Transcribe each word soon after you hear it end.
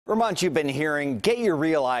For months you've been hearing, get your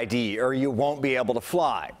real ID or you won't be able to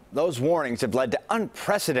fly. Those warnings have led to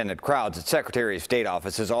unprecedented crowds at Secretary of State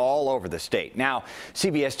offices all over the state. Now,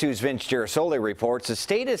 CBS 2's Vince Gerasole reports the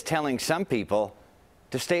state is telling some people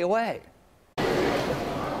to stay away.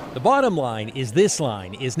 The bottom line is this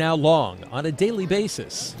line is now long on a daily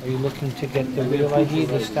basis. Are you looking to get the real ID,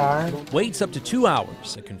 the star? Waits up to 2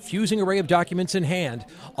 hours, a confusing array of documents in hand,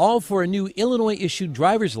 all for a new Illinois-issued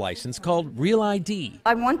driver's license called RealID.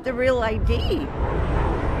 I want the real ID.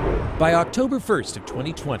 By October 1st of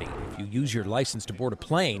 2020, if you use your license to board a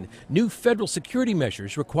plane, new federal security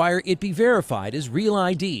measures require it be verified as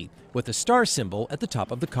RealID with a star symbol at the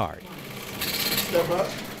top of the card. Step up.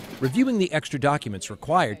 Reviewing the extra documents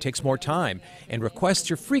required takes more time, and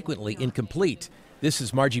requests are frequently incomplete. This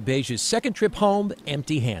is Margie Beige's second trip home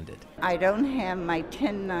empty-handed. I don't have my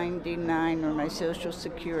 1099 or my Social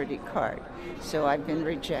Security card, so I've been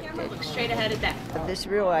rejected. Straight ahead at that. This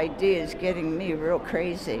real ID is getting me real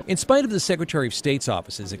crazy. In spite of the Secretary of State's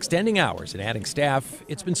offices extending hours and adding staff,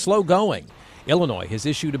 it's been slow going. Illinois has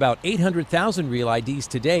issued about 800,000 real IDs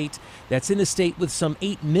to date. That's in a state with some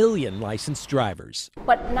 8 million licensed drivers.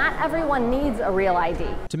 But not everyone needs a real ID.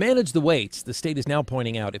 To manage the waits, the state is now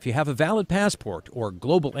pointing out if you have a valid passport or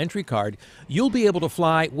global entry card, you'll be able to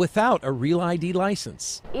fly without a real ID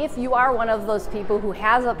license. If you are one of those people who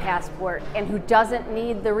has a passport and who doesn't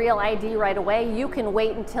need the real ID right away, you can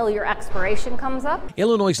wait until your expiration comes up.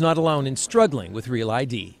 Illinois is not alone in struggling with real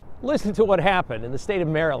ID. Listen to what happened in the state of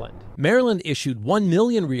Maryland. Maryland issued 1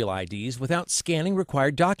 million real IDs without scanning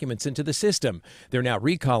required documents into the system. They're now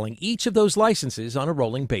recalling each of those licenses on a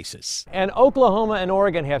rolling basis. And Oklahoma and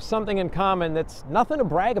Oregon have something in common that's nothing to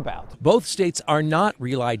brag about. Both states are not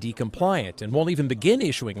real ID compliant and won't even begin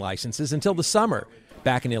issuing licenses until the summer.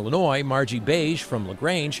 Back in Illinois, Margie Beige from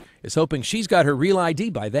LaGrange is hoping she's got her real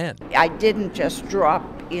ID by then. I didn't just drop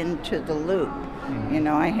into the loop. You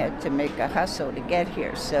know, I had to make a hustle to get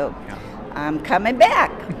here, so I'm coming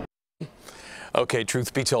back. Okay,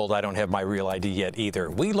 truth be told, I don't have my real ID yet either.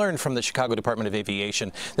 We learned from the Chicago Department of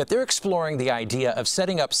Aviation that they're exploring the idea of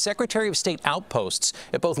setting up Secretary of State outposts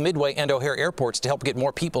at both Midway and O'Hare airports to help get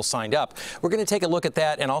more people signed up. We're going to take a look at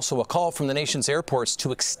that and also a call from the nation's airports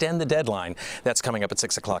to extend the deadline. That's coming up at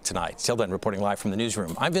 6 o'clock tonight. Till then, reporting live from the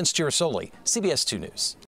newsroom, I'm Vince Gerasole, CBS 2 News.